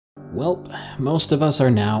Well, most of us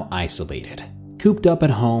are now isolated, cooped up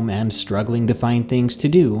at home and struggling to find things to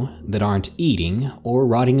do that aren't eating or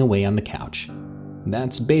rotting away on the couch.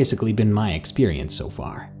 That's basically been my experience so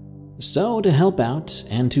far. So to help out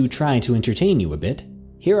and to try to entertain you a bit,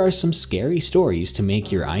 here are some scary stories to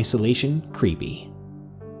make your isolation creepy.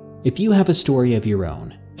 If you have a story of your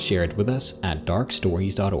own, share it with us at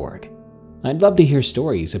darkstories.org. I'd love to hear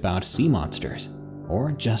stories about sea monsters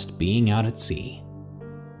or just being out at sea.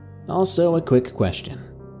 Also, a quick question.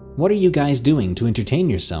 What are you guys doing to entertain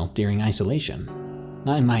yourself during isolation?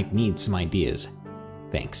 I might need some ideas.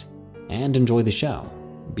 Thanks, and enjoy the show.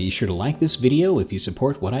 Be sure to like this video if you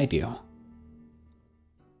support what I do.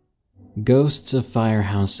 Ghosts of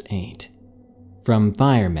Firehouse 8 from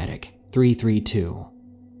Fire Medic 332.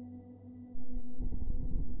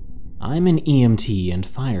 I'm an EMT and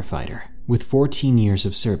firefighter with 14 years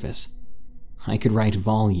of service. I could write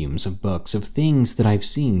volumes of books of things that I've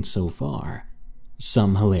seen so far.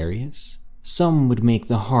 Some hilarious, some would make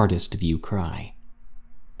the hardest of you cry.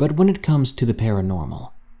 But when it comes to the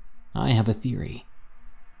paranormal, I have a theory.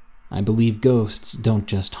 I believe ghosts don't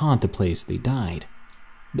just haunt the place they died.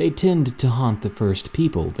 They tend to haunt the first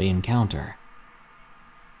people they encounter.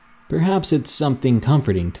 Perhaps it's something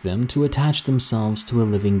comforting to them to attach themselves to a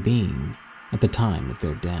living being at the time of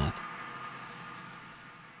their death.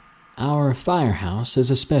 Our firehouse is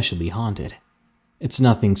especially haunted. It's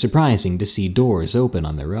nothing surprising to see doors open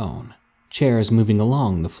on their own, chairs moving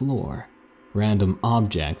along the floor, random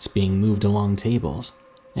objects being moved along tables,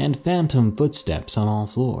 and phantom footsteps on all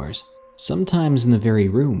floors, sometimes in the very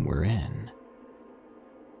room we're in.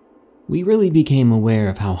 We really became aware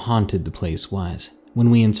of how haunted the place was when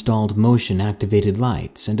we installed motion-activated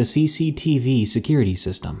lights and a CCTV security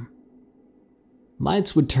system.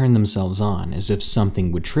 Lights would turn themselves on as if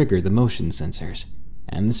something would trigger the motion sensors,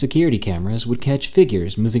 and the security cameras would catch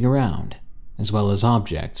figures moving around, as well as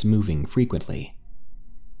objects moving frequently.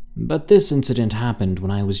 But this incident happened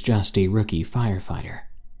when I was just a rookie firefighter.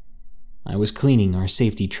 I was cleaning our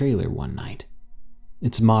safety trailer one night.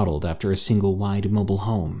 It's modeled after a single-wide mobile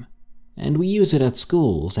home, and we use it at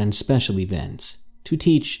schools and special events to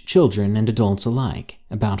teach children and adults alike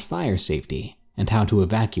about fire safety and how to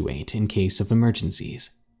evacuate in case of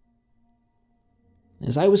emergencies.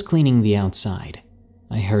 As I was cleaning the outside,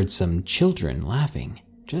 I heard some children laughing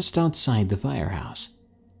just outside the firehouse.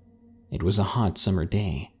 It was a hot summer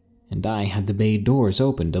day, and I had the bay doors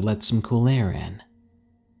open to let some cool air in.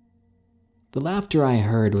 The laughter I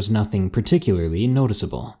heard was nothing particularly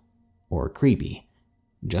noticeable or creepy,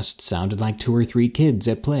 just sounded like 2 or 3 kids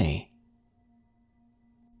at play.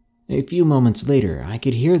 A few moments later, I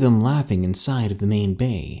could hear them laughing inside of the main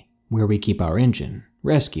bay, where we keep our engine,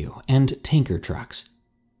 rescue, and tanker trucks.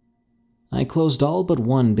 I closed all but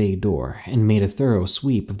one bay door and made a thorough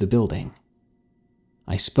sweep of the building.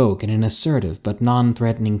 I spoke in an assertive but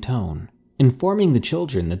non-threatening tone, informing the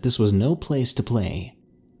children that this was no place to play,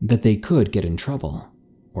 that they could get in trouble,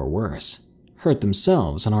 or worse, hurt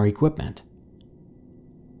themselves on our equipment.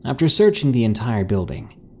 After searching the entire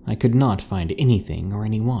building, I could not find anything or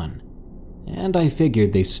anyone, and I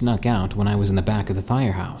figured they snuck out when I was in the back of the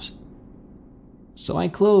firehouse. So I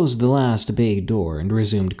closed the last bay door and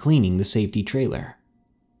resumed cleaning the safety trailer.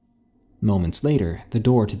 Moments later, the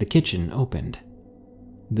door to the kitchen opened.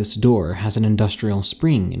 This door has an industrial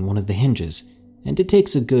spring in one of the hinges, and it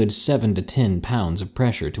takes a good 7 to 10 pounds of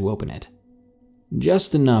pressure to open it.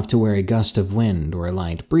 Just enough to where a gust of wind or a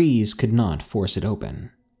light breeze could not force it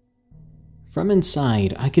open. From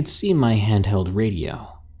inside, I could see my handheld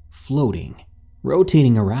radio, floating,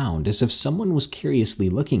 rotating around as if someone was curiously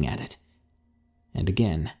looking at it. And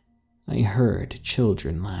again, I heard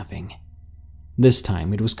children laughing. This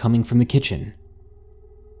time it was coming from the kitchen.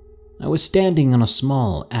 I was standing on a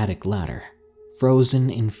small attic ladder, frozen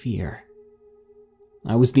in fear.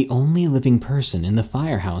 I was the only living person in the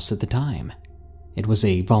firehouse at the time. It was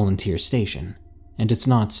a volunteer station, and it's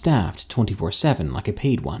not staffed 24/7 like a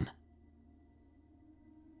paid one.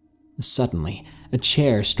 Suddenly, a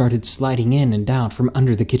chair started sliding in and out from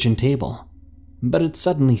under the kitchen table, but it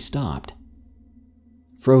suddenly stopped.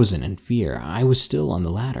 Frozen in fear, I was still on the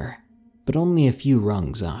ladder, but only a few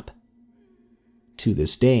rungs up. To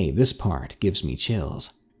this day, this part gives me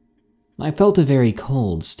chills. I felt a very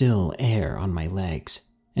cold, still air on my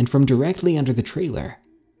legs, and from directly under the trailer,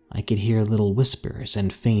 I could hear little whispers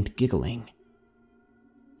and faint giggling.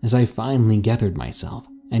 As I finally gathered myself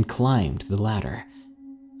and climbed the ladder,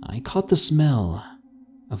 I caught the smell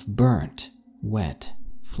of burnt, wet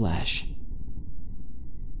flesh.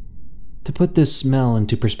 To put this smell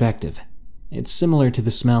into perspective, it's similar to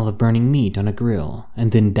the smell of burning meat on a grill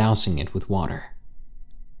and then dousing it with water.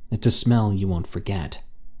 It's a smell you won't forget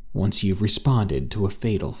once you've responded to a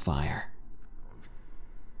fatal fire.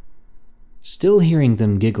 Still hearing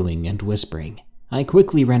them giggling and whispering, I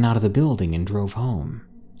quickly ran out of the building and drove home,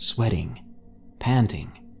 sweating,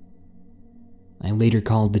 panting. I later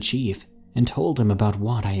called the chief and told him about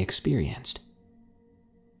what I experienced.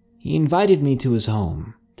 He invited me to his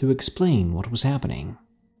home to explain what was happening.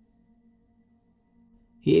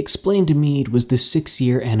 He explained to me it was the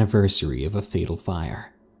 6-year anniversary of a fatal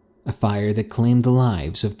fire, a fire that claimed the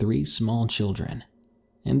lives of 3 small children,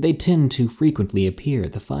 and they tend to frequently appear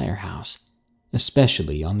at the firehouse,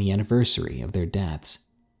 especially on the anniversary of their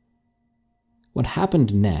deaths. What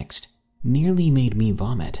happened next nearly made me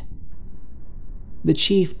vomit. The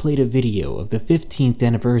chief played a video of the 15th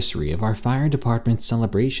anniversary of our fire department's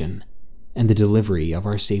celebration and the delivery of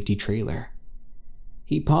our safety trailer.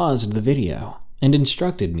 He paused the video and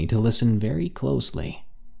instructed me to listen very closely.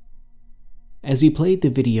 As he played the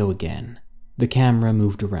video again, the camera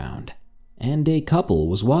moved around, and a couple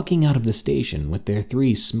was walking out of the station with their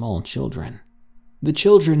 3 small children. The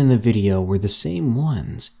children in the video were the same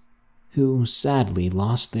ones who sadly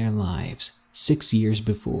lost their lives 6 years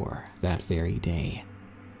before that very day,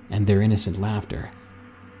 and their innocent laughter,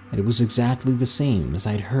 it was exactly the same as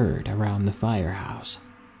I'd heard around the firehouse.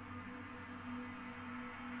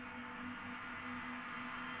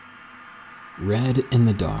 Red in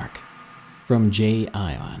the Dark, from J.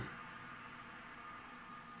 Ion.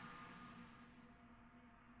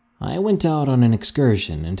 I went out on an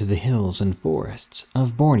excursion into the hills and forests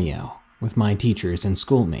of Borneo with my teachers and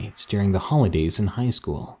schoolmates during the holidays in high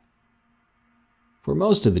school. For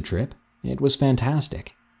most of the trip, it was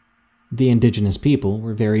fantastic. The indigenous people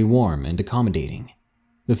were very warm and accommodating.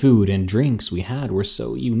 The food and drinks we had were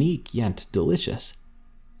so unique yet delicious.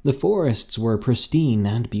 The forests were pristine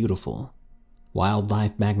and beautiful.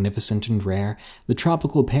 Wildlife magnificent and rare, the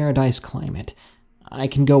tropical paradise climate. I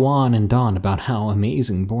can go on and on about how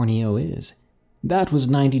amazing Borneo is. That was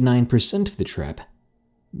 99% of the trip.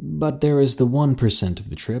 But there is the 1% of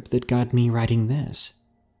the trip that got me writing this.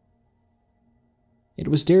 It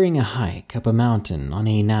was during a hike up a mountain on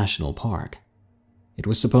a national park. It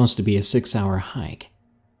was supposed to be a 6-hour hike,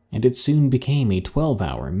 and it soon became a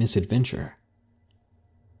 12-hour misadventure.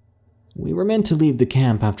 We were meant to leave the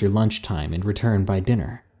camp after lunchtime and return by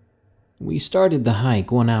dinner. We started the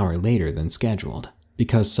hike 1 hour later than scheduled,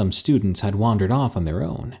 because some students had wandered off on their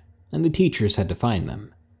own, and the teachers had to find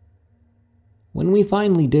them. When we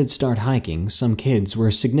finally did start hiking, some kids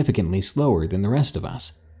were significantly slower than the rest of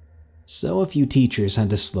us, so a few teachers had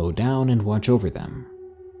to slow down and watch over them.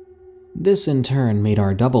 This in turn made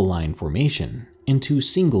our double-line formation into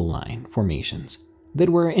single-line formations that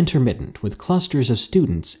were intermittent with clusters of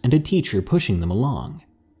students and a teacher pushing them along.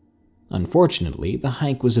 Unfortunately, the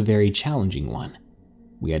hike was a very challenging one.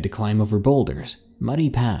 We had to climb over boulders, muddy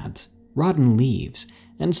paths, rotten leaves,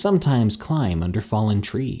 and sometimes climb under fallen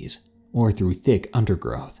trees or through thick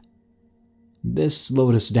undergrowth. This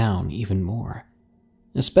slowed us down even more,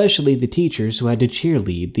 especially the teachers who had to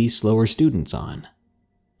cheerlead these slower students on,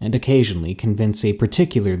 and occasionally convince a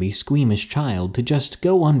particularly squeamish child to just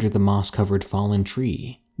go under the moss-covered fallen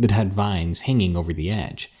tree that had vines hanging over the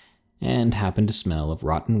edge and happened to smell of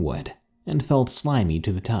rotten wood and felt slimy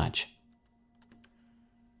to the touch.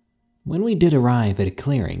 When we did arrive at a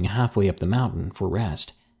clearing halfway up the mountain for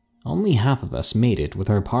rest, only half of us made it with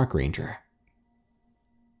our park ranger.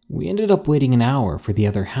 We ended up waiting an hour for the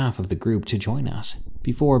other half of the group to join us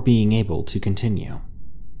before being able to continue.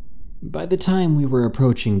 By the time we were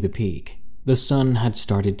approaching the peak, the sun had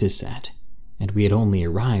started to set, and we had only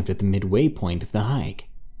arrived at the midway point of the hike.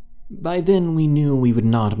 By then we knew we would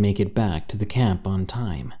not make it back to the camp on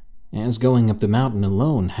time, as going up the mountain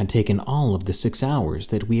alone had taken all of the 6 hours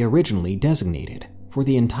that we originally designated for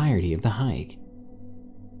the entirety of the hike.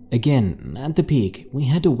 Again, at the peak, we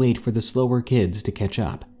had to wait for the slower kids to catch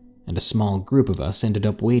up, and a small group of us ended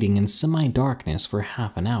up waiting in semi-darkness for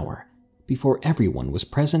half an hour before everyone was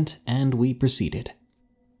present and we proceeded.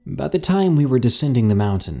 By the time we were descending the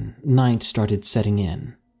mountain, night started setting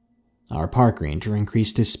in. Our park ranger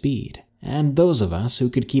increased his speed, and those of us who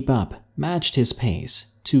could keep up matched his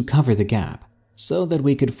pace to cover the gap so that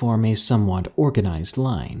we could form a somewhat organized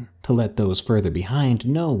line to let those further behind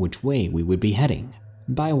know which way we would be heading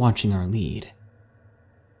by watching our lead.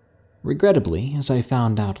 Regrettably, as I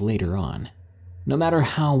found out later on, no matter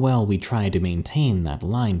how well we tried to maintain that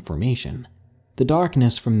line formation, the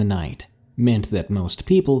darkness from the night meant that most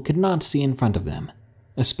people could not see in front of them,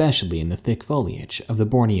 especially in the thick foliage of the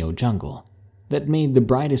Borneo jungle that made the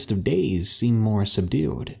brightest of days seem more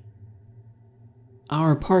subdued.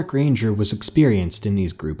 Our park ranger was experienced in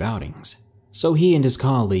these group outings, so he and his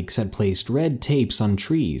colleagues had placed red tapes on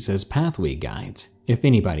trees as pathway guides if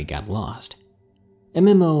anybody got lost. A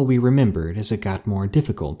memo we remembered as it got more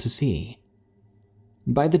difficult to see.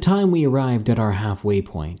 By the time we arrived at our halfway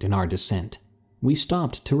point in our descent, we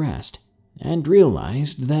stopped to rest and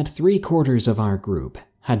realized that 3/4 of our group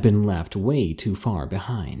had been left way too far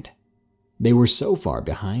behind. They were so far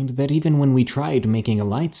behind that even when we tried making a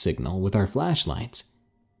light signal with our flashlights,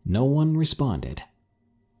 no one responded.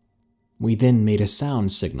 We then made a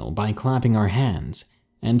sound signal by clapping our hands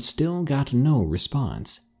and still got no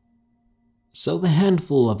response. So the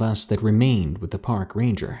handful of us that remained with the park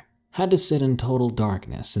ranger had to sit in total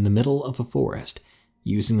darkness in the middle of a forest,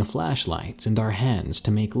 using the flashlights and our hands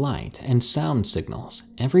to make light and sound signals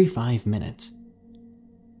every 5 minutes.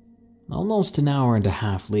 Almost an hour and a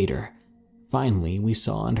half later, finally we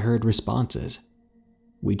saw and heard responses.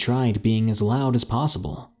 We tried being as loud as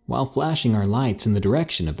possible while flashing our lights in the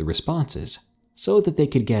direction of the responses so that they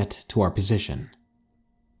could get to our position.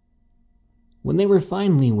 When they were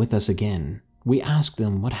finally with us again, we asked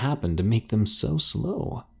them what happened to make them so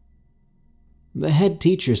slow. The head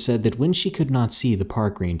teacher said that when she could not see the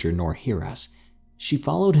park ranger nor hear us, she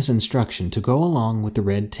followed his instruction to go along with the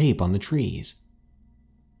red tape on the trees.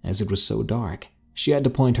 As it was so dark, she had to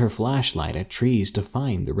point her flashlight at trees to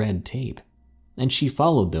find the red tape, and she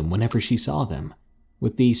followed them whenever she saw them,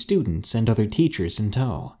 with the students and other teachers in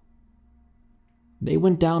tow. They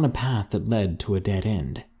went down a path that led to a dead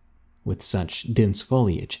end. With such dense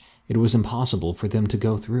foliage, it was impossible for them to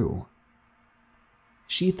go through.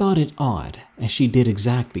 She thought it odd, as she did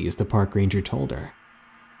exactly as the park ranger told her.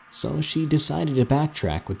 So she decided to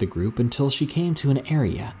backtrack with the group until she came to an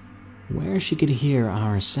area where she could hear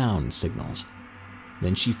our sound signals.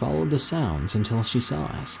 Then she followed the sounds until she saw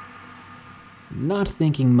us. Not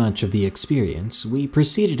thinking much of the experience, we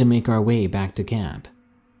proceeded to make our way back to camp.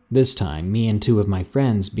 This time, me and 2 of my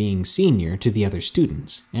friends, being senior to the other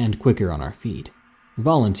students and quicker on our feet,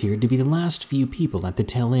 volunteered to be the last few people at the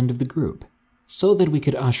tail end of the group, so that we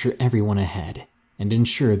could usher everyone ahead and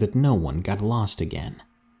ensure that no one got lost again.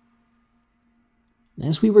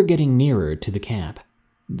 As we were getting nearer to the camp,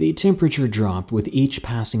 the temperature dropped with each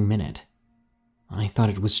passing minute. I thought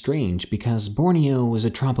it was strange because Borneo is a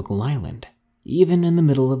tropical island. Even in the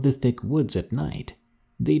middle of the thick woods at night,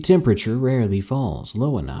 the temperature rarely falls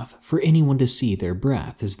low enough for anyone to see their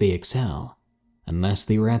breath as they exhale, unless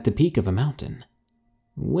they were at the peak of a mountain,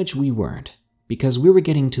 which we weren't, because we were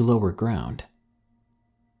getting to lower ground.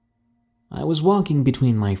 I was walking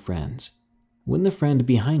between my friends when the friend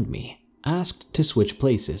behind me asked to switch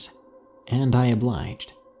places, and I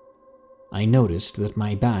obliged. I noticed that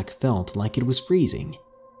my back felt like it was freezing,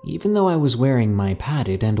 even though I was wearing my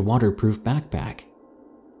padded and waterproof backpack.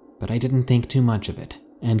 But I didn't think too much of it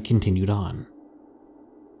and continued on.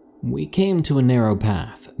 We came to a narrow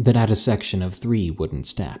path that had a section of 3 wooden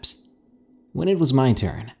steps. When it was my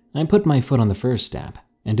turn, I put my foot on the first step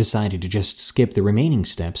and decided to just skip the remaining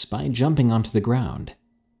steps by jumping onto the ground.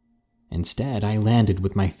 Instead, I landed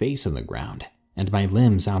with my face on the ground and my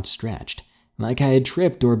limbs outstretched, like I had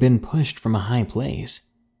tripped or been pushed from a high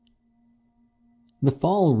place. The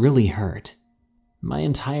fall really hurt. My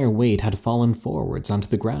entire weight had fallen forwards onto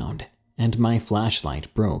the ground, and my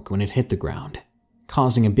flashlight broke when it hit the ground,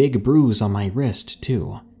 causing a big bruise on my wrist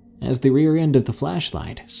too, as the rear end of the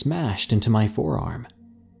flashlight smashed into my forearm.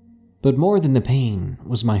 But more than the pain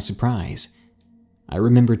was my surprise. I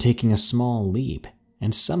remember taking a small leap,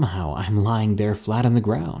 and somehow I'm lying there flat on the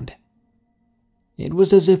ground. It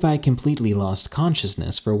was as if I completely lost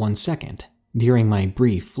consciousness for 1 second during my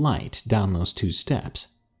brief flight down those 2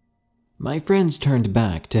 steps. My friends turned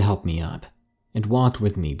back to help me up and walked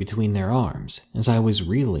with me between their arms as I was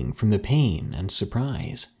reeling from the pain and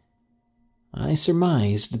surprise. I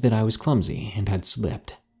surmised that I was clumsy and had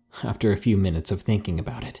slipped after a few minutes of thinking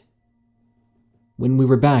about it. When we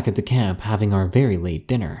were back at the camp having our very late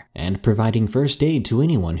dinner and providing first aid to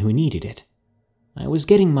anyone who needed it, I was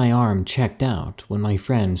getting my arm checked out when my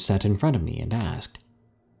friend sat in front of me and asked,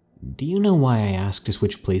 "Do you know why I asked to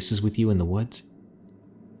switch places with you in the woods?"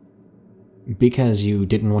 "Because you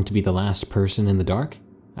didn't want to be the last person in the dark?"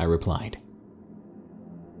 I replied.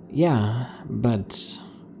 "Yeah, but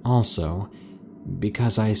also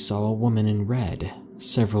because I saw a woman in red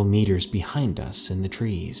several meters behind us in the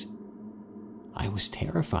trees. I was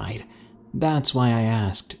terrified. That's why I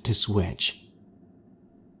asked to switch."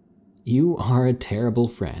 "You are a terrible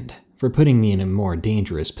friend for putting me in a more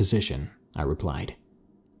dangerous position," I replied.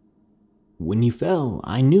 "When you fell,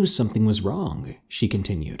 I knew something was wrong," she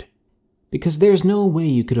continued, "because there's no way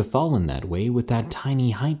you could have fallen that way with that tiny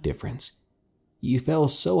height difference. You fell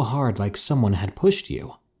so hard like someone had pushed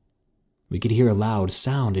you. We could hear a loud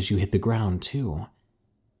sound as you hit the ground, too.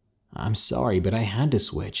 I'm sorry, but I had to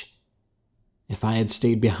switch. If I had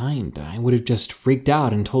stayed behind, I would have just freaked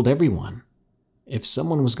out and told everyone. If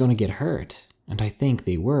someone was going to get hurt, and I think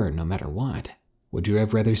they were no matter what, would you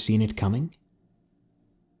have rather seen it coming?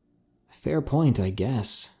 Fair point, I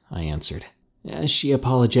guess, I answered, as she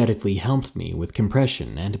apologetically helped me with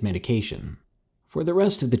compression and medication. For the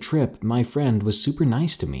rest of the trip, my friend was super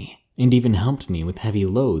nice to me, and even helped me with heavy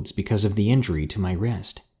loads because of the injury to my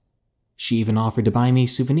wrist. She even offered to buy me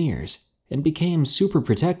souvenirs, and became super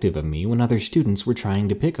protective of me when other students were trying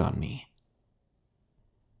to pick on me.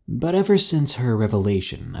 But ever since her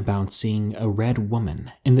revelation about seeing a red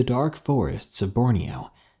woman in the dark forests of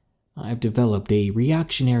Borneo, I've developed a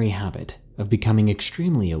reactionary habit of becoming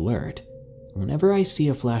extremely alert whenever I see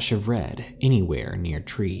a flash of red anywhere near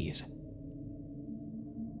trees.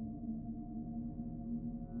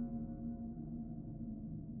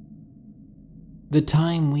 The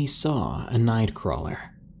time we saw a Nightcrawler.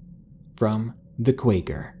 From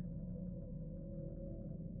TheQuaker.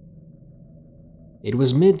 It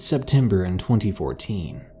was mid-September in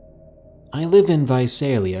 2014. I live in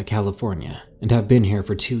Visalia, California, and have been here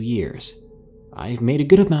for 2 years. I've made a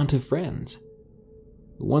good amount of friends.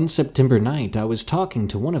 One September night, I was talking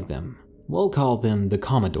to one of them. We'll call them the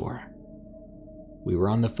Commodore. We were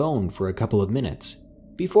on the phone for a couple of minutes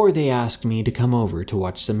before they asked me to come over to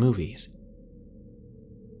watch some movies.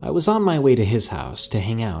 I was on my way to his house to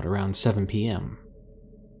hang out around 7 p.m.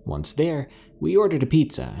 Once there, we ordered a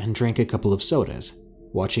pizza and drank a couple of sodas,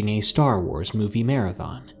 watching a Star Wars movie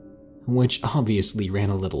marathon, which obviously ran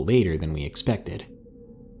a little later than we expected.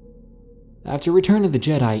 After Return of the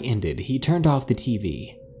Jedi ended, he turned off the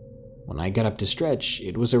TV. When I got up to stretch,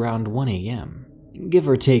 it was around 1 a.m., give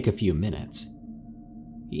or take a few minutes.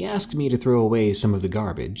 He asked me to throw away some of the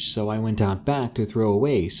garbage, so I went out back to throw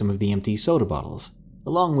away some of the empty soda bottles,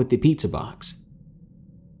 along with the pizza box.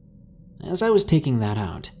 As I was taking that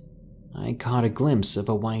out, I caught a glimpse of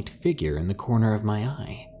a white figure in the corner of my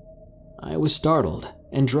eye. I was startled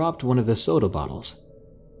and dropped one of the soda bottles.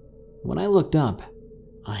 When I looked up,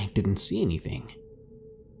 I didn't see anything.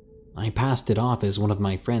 I passed it off as one of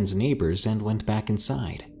my friend's neighbors and went back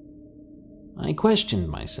inside. I questioned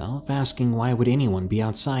myself, asking why would anyone be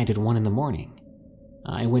outside at 1 a.m.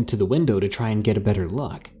 I went to the window to try and get a better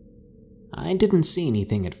look. I didn't see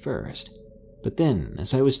anything at first, but then,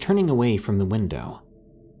 as I was turning away from the window,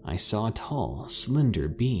 I saw a tall, slender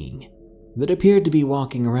being that appeared to be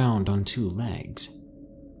walking around on 2 legs.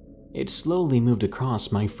 It slowly moved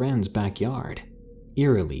across my friend's backyard,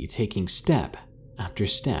 eerily taking step after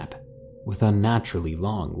step with unnaturally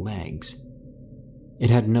long legs. It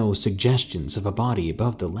had no suggestions of a body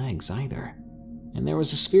above the legs either, and there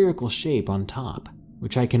was a spherical shape on top,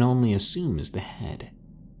 which I can only assume is the head.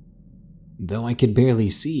 Though I could barely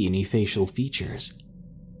see any facial features,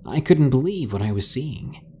 I couldn't believe what I was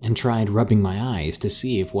seeing and tried rubbing my eyes to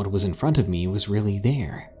see if what was in front of me was really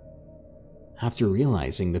there. After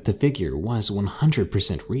realizing that the figure was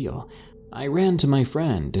 100% real, I ran to my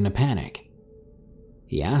friend in a panic.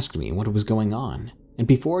 He asked me what was going on, and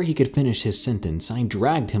before he could finish his sentence, I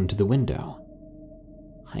dragged him to the window.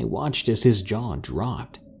 I watched as his jaw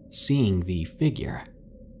dropped, seeing the figure.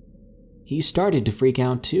 He started to freak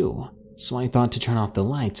out too, so I thought to turn off the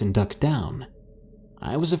lights and duck down.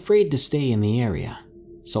 I was afraid to stay in the area,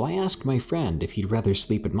 so I asked my friend if he'd rather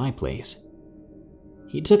sleep at my place.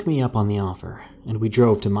 He took me up on the offer, and we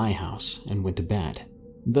drove to my house and went to bed,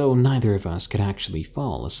 though neither of us could actually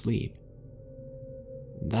fall asleep.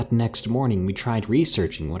 That next morning, we tried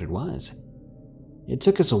researching what it was. It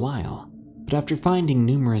took us a while, but after finding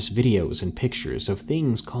numerous videos and pictures of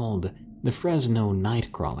things called the Fresno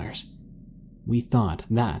Nightcrawlers, we thought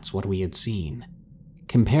that's what we had seen.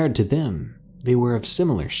 Compared to them, they were of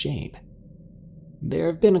similar shape. There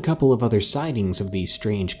have been a couple of other sightings of these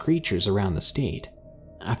strange creatures around the state.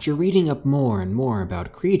 After reading up more and more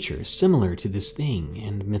about creatures similar to this thing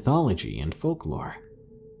in mythology and folklore,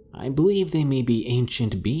 I believe they may be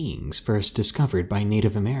ancient beings first discovered by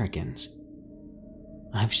Native Americans.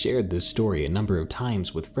 I've shared this story a number of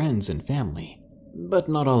times with friends and family, but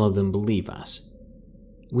not all of them believe us.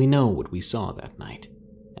 We know what we saw that night,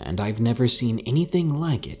 and I've never seen anything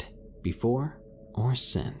like it before or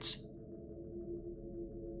since.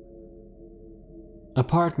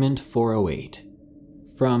 Apartment 408.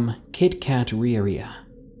 From KitKatrearea.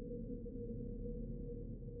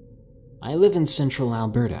 I live in central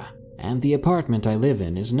Alberta, and the apartment I live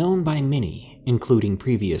in is known by many, including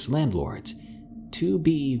previous landlords, to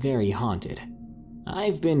be very haunted.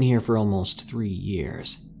 I've been here for almost 3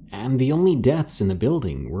 years, and the only deaths in the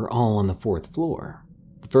building were all on the 4th floor.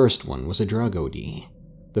 The first one was a drug OD,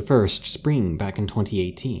 the first spring back in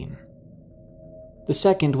 2018. The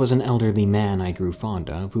second was an elderly man I grew fond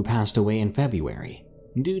of who passed away in February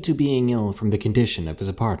due to being ill from the condition of his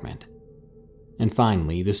apartment. And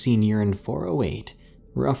finally, the senior in 408,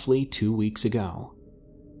 roughly 2 weeks ago.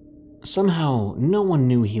 Somehow, no one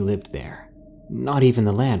knew he lived there, not even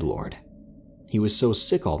the landlord. He was so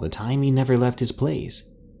sick all the time he never left his place.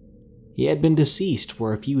 He had been deceased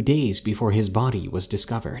for a few days before his body was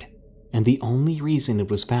discovered, and the only reason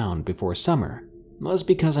it was found before summer was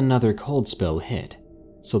because another cold spell hit,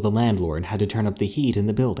 so the landlord had to turn up the heat in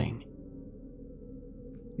the building.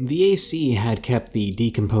 The AC had kept the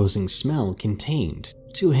decomposing smell contained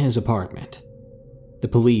to his apartment. The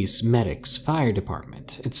police, medics, fire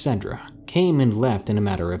department, etc. came and left in a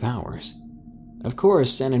matter of hours. Of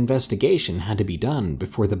course, an investigation had to be done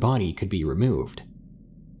before the body could be removed.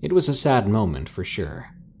 It was a sad moment for sure,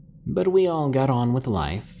 but we all got on with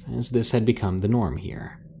life as this had become the norm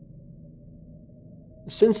here.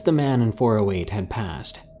 Since the man in 408 had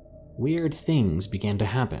passed, weird things began to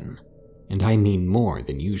happen, and I mean more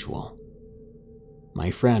than usual. My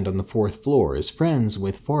friend on the 4th floor is friends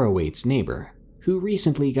with 408's neighbor, who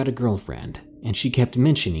recently got a girlfriend, and she kept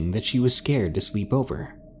mentioning that she was scared to sleep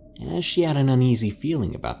over, as she had an uneasy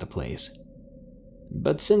feeling about the place.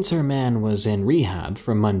 But since her man was in rehab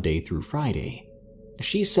from Monday through Friday,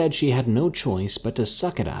 she said she had no choice but to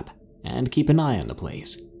suck it up and keep an eye on the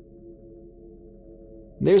place.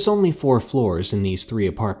 There's only 4 floors in these 3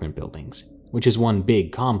 apartment buildings, which is one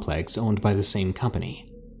big complex owned by the same company.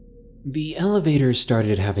 The elevator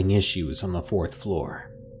started having issues on the 4th floor.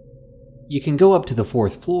 You can go up to the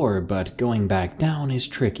 4th floor, but going back down is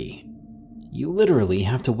tricky. You literally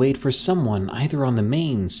have to wait for someone either on the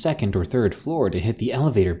main 2nd or 3rd floor to hit the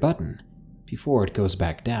elevator button before it goes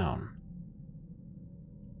back down.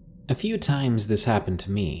 A few times this happened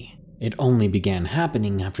to me. It only began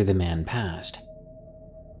happening after the man passed.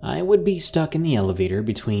 I would be stuck in the elevator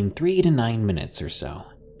between 3 to 9 minutes or so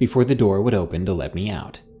before the door would open to let me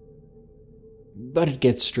out. But it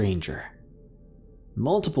gets stranger.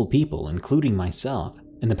 Multiple people, including myself,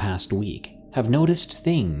 in the past week have noticed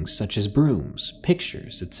things such as brooms,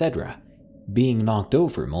 pictures, etc. being knocked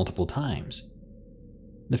over multiple times.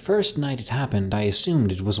 The first night it happened, I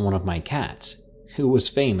assumed it was one of my cats, who was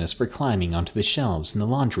famous for climbing onto the shelves in the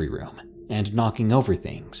laundry room and knocking over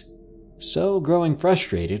things. So, growing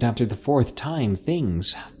frustrated after the 4th time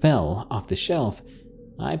things fell off the shelf,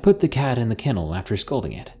 I put the cat in the kennel after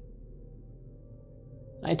scolding it.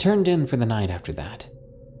 I turned in for the night after that.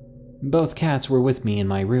 Both cats were with me in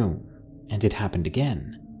my room, and it happened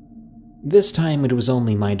again. This time it was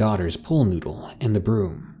only my daughter's pool noodle and the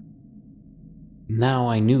broom. Now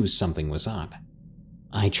I knew something was up.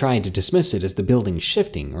 I tried to dismiss it as the building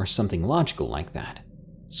shifting or something logical like that,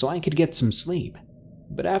 so I could get some sleep.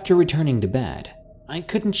 But after returning to bed, I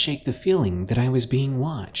couldn't shake the feeling that I was being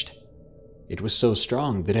watched. It was so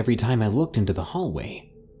strong that every time I looked into the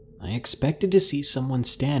hallway, I expected to see someone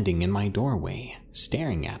standing in my doorway,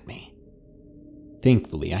 staring at me.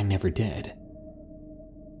 Thankfully, I never did.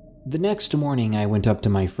 The next morning, I went up to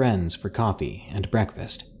my friend's for coffee and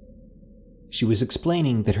breakfast. She was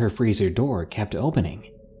explaining that her freezer door kept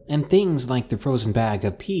opening, and things like the frozen bag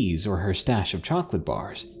of peas or her stash of chocolate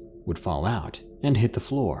bars would fall out and hit the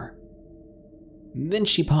floor. Then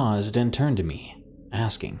she paused and turned to me,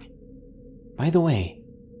 asking, "By the way,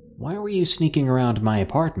 why were you sneaking around my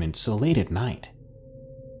apartment so late at night?"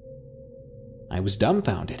 I was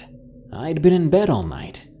dumbfounded. I'd been in bed all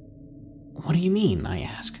night. "What do you mean?" I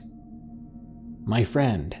asked. My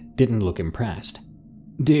friend didn't look impressed.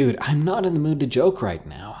 "Dude, I'm not in the mood to joke right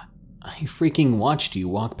now. I freaking watched you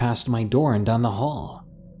walk past my door and down the hall.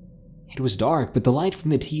 It was dark, but the light from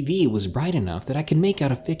the TV was bright enough that I could make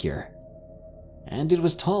out a figure. And it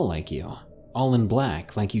was tall like you, all in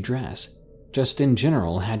black like you dress, just in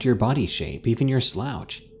general had your body shape, even your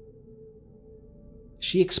slouch."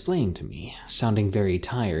 She explained to me, sounding very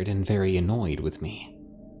tired and very annoyed with me.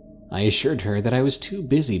 I assured her that I was too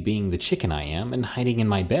busy being the chicken I am and hiding in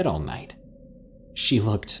my bed all night. She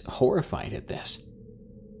looked horrified at this.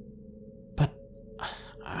 "But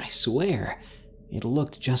I swear, it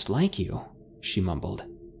looked just like you," she mumbled.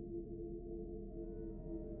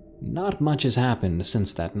 Not much has happened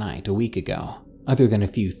since that night a week ago, other than a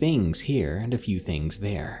few things here and a few things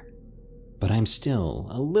there. But I'm still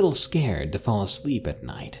a little scared to fall asleep at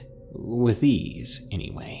night, with these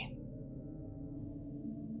anyway.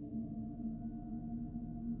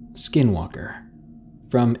 Skinwalker,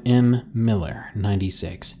 from M. Miller,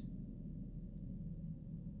 96.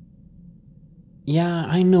 Yeah,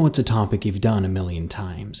 I know it's a topic you've done a million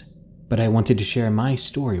times, but I wanted to share my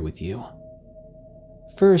story with you.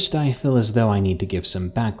 First, I feel as though I need to give some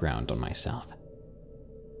background on myself.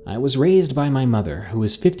 I was raised by my mother, who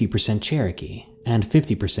is 50% Cherokee and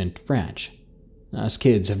 50% French. Us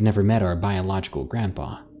kids have never met our biological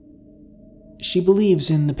grandpa. She believes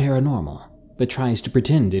in the paranormal, but tries to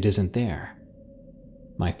pretend it isn't there.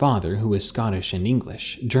 My father, who is Scottish and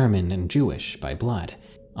English, German and Jewish by blood,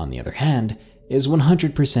 on the other hand, is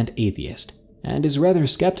 100% atheist and is rather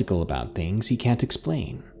skeptical about things he can't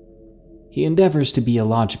explain. He endeavors to be a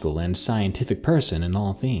logical and scientific person in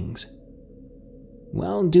all things.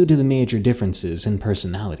 Well, due to the major differences in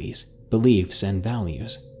personalities, beliefs, and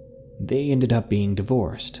values, they ended up being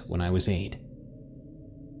divorced when I was 8.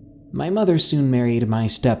 My mother soon married my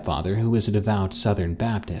stepfather, who is a devout Southern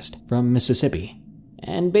Baptist from Mississippi,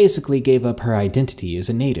 and basically gave up her identity as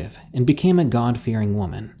a native and became a God-fearing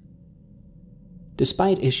woman.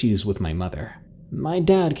 Despite issues with my mother, my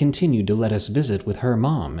dad continued to let us visit with her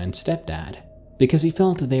mom and stepdad because he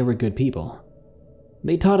felt they were good people.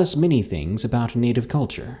 They taught us many things about native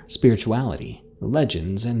culture, spirituality,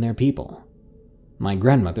 legends, and their people. My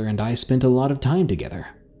grandmother and I spent a lot of time together,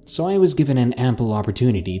 so I was given an ample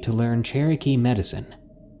opportunity to learn Cherokee medicine.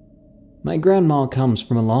 My grandma comes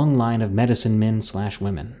from a long line of medicine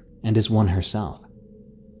men/women and is one herself.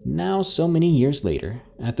 Now, so many years later,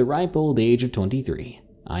 at the ripe old age of 23,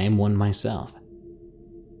 I am one myself.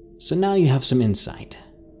 So now you have some insight.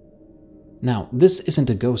 Now, this isn't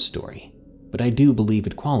a ghost story, but I do believe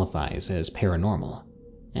it qualifies as paranormal,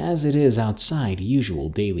 as it is outside usual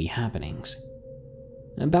daily happenings.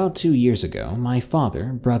 About 2 years ago, my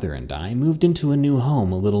father, brother, and I moved into a new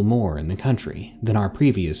home a little more in the country than our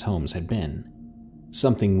previous homes had been,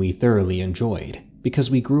 something we thoroughly enjoyed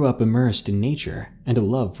because we grew up immersed in nature and a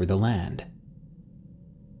love for the land.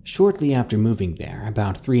 Shortly after moving there,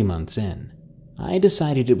 about 3 months in, I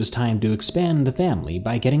decided it was time to expand the family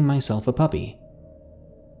by getting myself a puppy.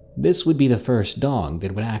 This would be the first dog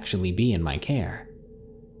that would actually be in my care.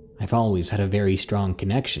 I've always had a very strong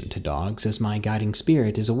connection to dogs as my guiding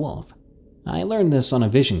spirit is a wolf. I learned this on a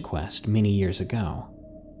vision quest many years ago.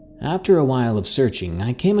 After a while of searching,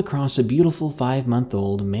 I came across a beautiful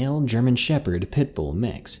 5-month-old male German Shepherd Pit Bull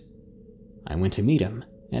mix. I went to meet him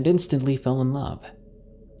and instantly fell in love.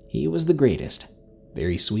 He was the greatest,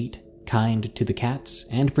 very sweet, kind to the cats,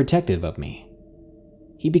 and protective of me.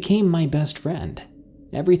 He became my best friend,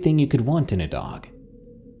 everything you could want in a dog.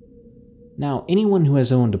 Now, anyone who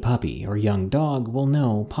has owned a puppy or young dog will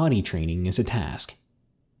know potty training is a task.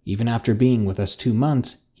 Even after being with us 2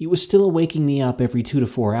 months, he was still waking me up every 2 to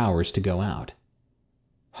 4 hours to go out.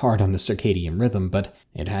 Hard on the circadian rhythm, but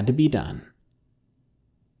it had to be done.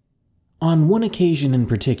 On one occasion in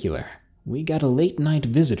particular, we got a late-night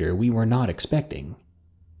visitor we were not expecting.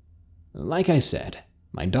 Like I said,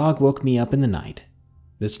 my dog woke me up in the night.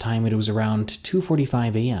 This time it was around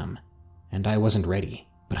 2:45 a.m., and I wasn't ready,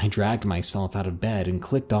 but I dragged myself out of bed and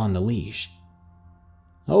clicked on the leash.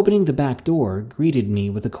 Opening the back door greeted me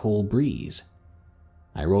with a cold breeze.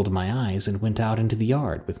 I rolled my eyes and went out into the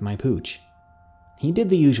yard with my pooch. He did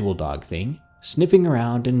the usual dog thing, sniffing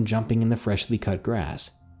around and jumping in the freshly cut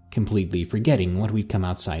grass, completely forgetting what we'd come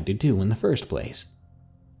outside to do in the first place.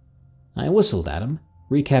 I whistled at him,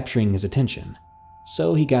 recapturing his attention,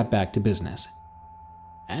 so he got back to business.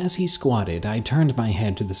 As he squatted, I turned my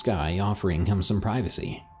head to the sky, offering him some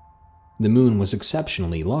privacy. The moon was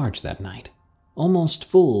exceptionally large that night, almost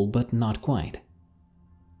full but not quite.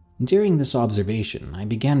 During this observation, I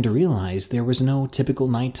began to realize there was no typical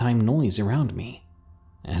nighttime noise around me.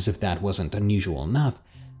 As if that wasn't unusual enough,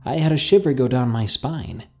 I had a shiver go down my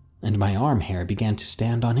spine, and my arm hair began to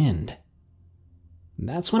stand on end.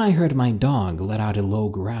 That's when I heard my dog let out a low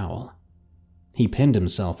growl. He pinned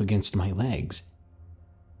himself against my legs.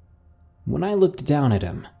 When I looked down at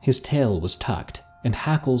him, his tail was tucked and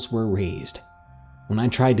hackles were raised. When I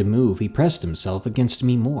tried to move, he pressed himself against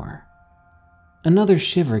me more. Another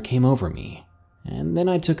shiver came over me, and then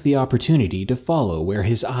I took the opportunity to follow where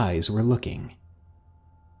his eyes were looking.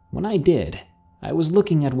 When I did, I was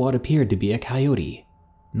looking at what appeared to be a coyote,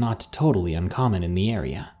 not totally uncommon in the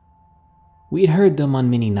area. We'd heard them on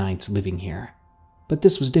many nights living here, but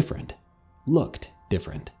this was different, looked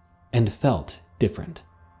different, and felt different.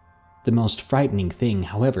 The most frightening thing,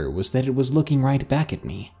 however, was that it was looking right back at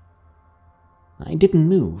me. I didn't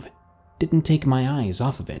move, didn't take my eyes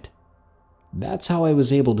off of it. That's how I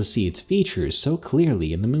was able to see its features so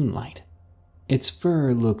clearly in the moonlight. Its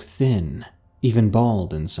fur looked thin, even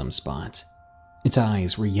bald in some spots. Its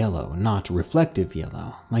eyes were yellow, not reflective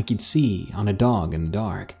yellow, like you'd see on a dog in the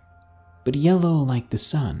dark, but yellow like the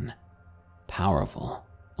sun. Powerful,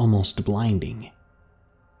 almost blinding.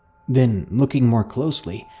 Then, looking more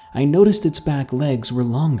closely, I noticed its back legs were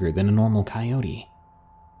longer than a normal coyote.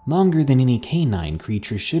 Longer than any canine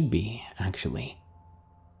creature should be, actually.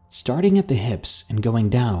 Starting at the hips and going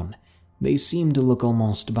down, they seemed to look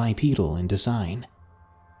almost bipedal in design.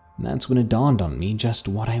 That's when it dawned on me just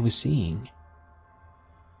what I was seeing.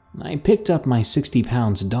 I picked up my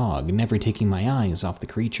 60-pound dog, never taking my eyes off the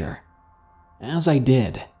creature. As I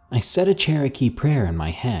did, I said a Cherokee prayer in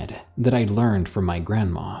my head that I'd learned from my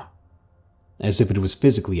grandma. As if it was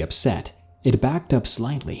physically upset, it backed up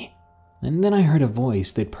slightly, and then I heard a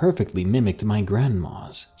voice that perfectly mimicked my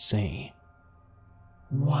grandma's say,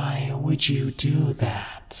 "Why would you do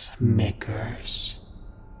that, Mickers?"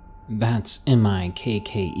 That's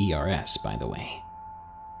M-I-K-K-E-R-S, by the way.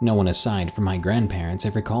 No one aside from my grandparents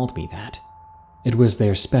ever called me that. It was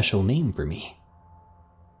their special name for me.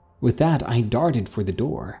 With that, I darted for the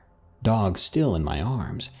door, dog still in my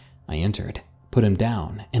arms. I entered, put him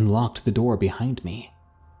down, and locked the door behind me.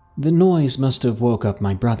 The noise must have woke up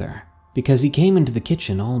my brother, because he came into the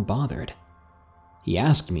kitchen all bothered. He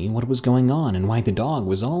asked me what was going on and why the dog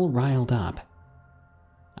was all riled up.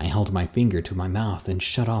 I held my finger to my mouth and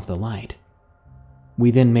shut off the light.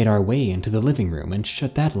 We then made our way into the living room and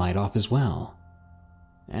shut that light off as well.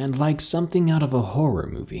 And like something out of a horror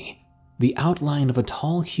movie, the outline of a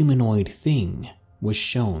tall humanoid thing was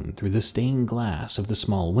shown through the stained glass of the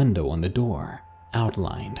small window on the door,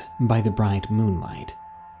 outlined by the bright moonlight.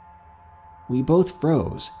 We both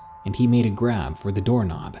froze, and he made a grab for the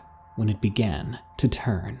doorknob when it began to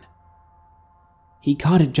turn. He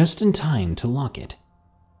caught it just in time to lock it.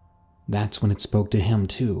 That's when it spoke to him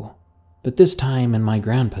too, but this time in my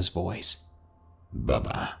grandpa's voice.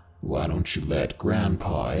 "Bubba, why don't you let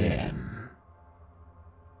Grandpa in?"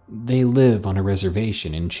 They live on a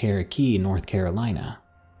reservation in Cherokee, North Carolina.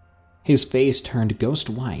 His face turned ghost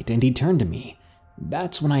white and he turned to me.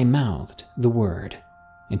 That's when I mouthed the word,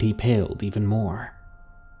 and he paled even more.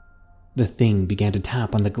 The thing began to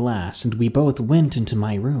tap on the glass and we both went into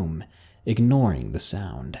my room, ignoring the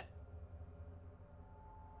sound.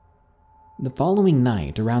 The following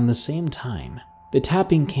night, around the same time, the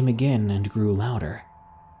tapping came again and grew louder.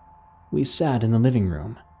 We sat in the living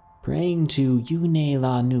room, praying to Yune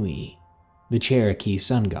La Nui, the Cherokee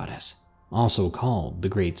sun goddess, also called the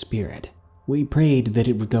Great Spirit. We prayed that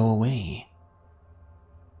it would go away.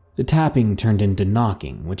 The tapping turned into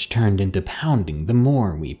knocking, which turned into pounding the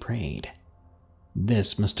more we prayed.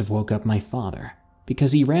 This must have woke up my father,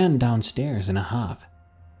 because he ran downstairs in a huff.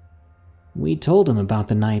 We told him about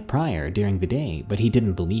the night prior during the day, but he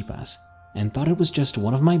didn't believe us, and thought it was just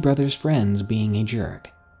one of my brother's friends being a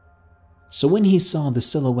jerk. So when he saw the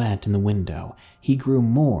silhouette in the window, he grew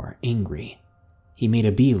more angry. He made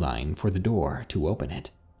a beeline for the door to open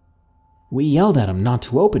it. We yelled at him not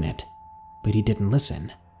to open it, but he didn't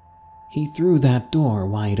listen. He threw that door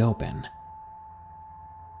wide open.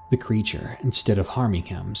 The creature, instead of harming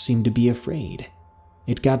him, seemed to be afraid.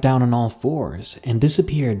 It got down on all fours and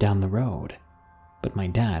disappeared down the road, but my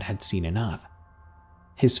dad had seen enough.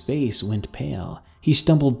 His face went pale. He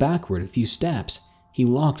stumbled backward a few steps. He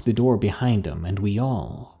locked the door behind him and we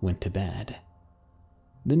all went to bed.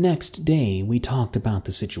 The next day, we talked about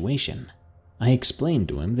the situation. I explained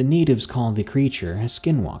to him the natives call the creature a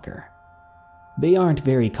Skinwalker. They aren't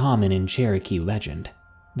very common in Cherokee legend.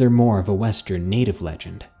 They're more of a Western native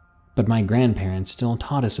legend, but my grandparents still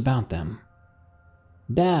taught us about them.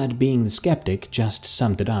 Dad, being the skeptic, just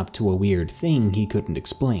summed it up to a weird thing he couldn't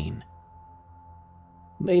explain.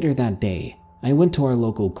 Later that day, I went to our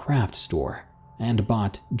local craft store and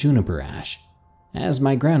bought juniper ash, as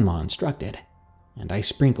my grandma instructed, and I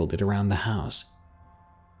sprinkled it around the house.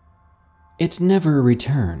 It never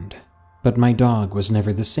returned, but my dog was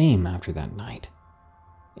never the same after that night.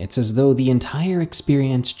 It's as though the entire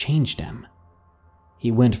experience changed him.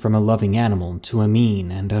 He went from a loving animal to a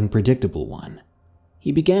mean and unpredictable one.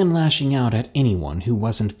 He began lashing out at anyone who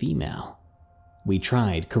wasn't female. We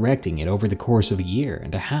tried correcting it over the course of a year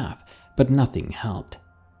and a half, but nothing helped.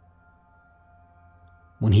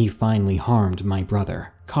 When he finally harmed my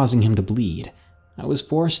brother, causing him to bleed, I was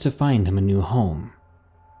forced to find him a new home.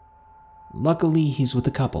 Luckily, he's with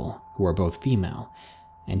a couple who are both female,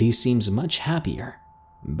 and he seems much happier,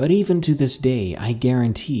 but even to this day, I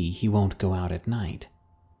guarantee he won't go out at night.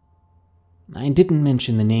 I didn't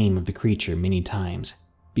mention the name of the creature many times,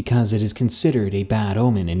 because it is considered a bad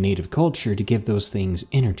omen in native culture to give those things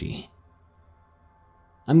energy.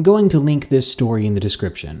 I'm going to link this story in the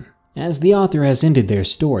description, as the author has ended their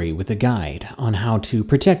story with a guide on how to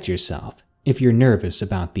protect yourself if you're nervous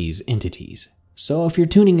about these entities. So if you're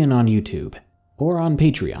tuning in on YouTube or on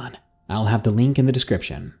Patreon, I'll have the link in the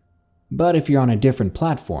description. But if you're on a different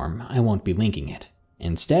platform, I won't be linking it.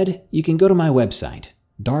 Instead, you can go to my website,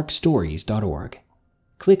 darkstories.org.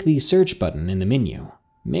 Click the search button in the menu.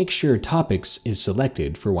 Make sure Topics is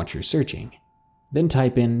selected for what you're searching. Then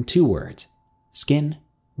type in 2 words,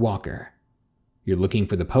 Skinwalker. You're looking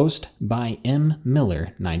for the post by M.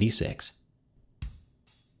 Miller96.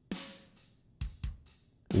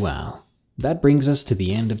 Well, that brings us to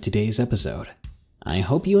the end of today's episode. I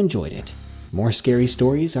hope you enjoyed it. More scary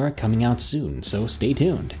stories are coming out soon, so stay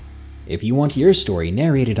tuned. If you want your story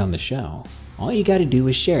narrated on the show, all you gotta do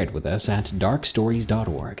is share it with us at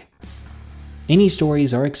darkstories.org. Any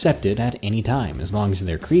stories are accepted at any time as long as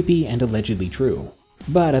they're creepy and allegedly true.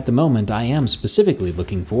 But at the moment I am specifically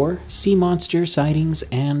looking for sea monster sightings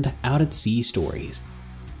and out at sea stories.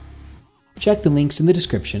 Check the links in the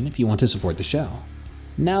description if you want to support the show.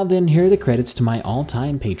 Now then, here are the credits to my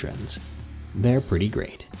all-time patrons. They're pretty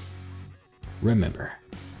great. Remember,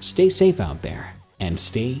 stay safe out there and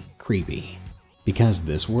stay creepy, because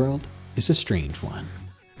this world is a strange one.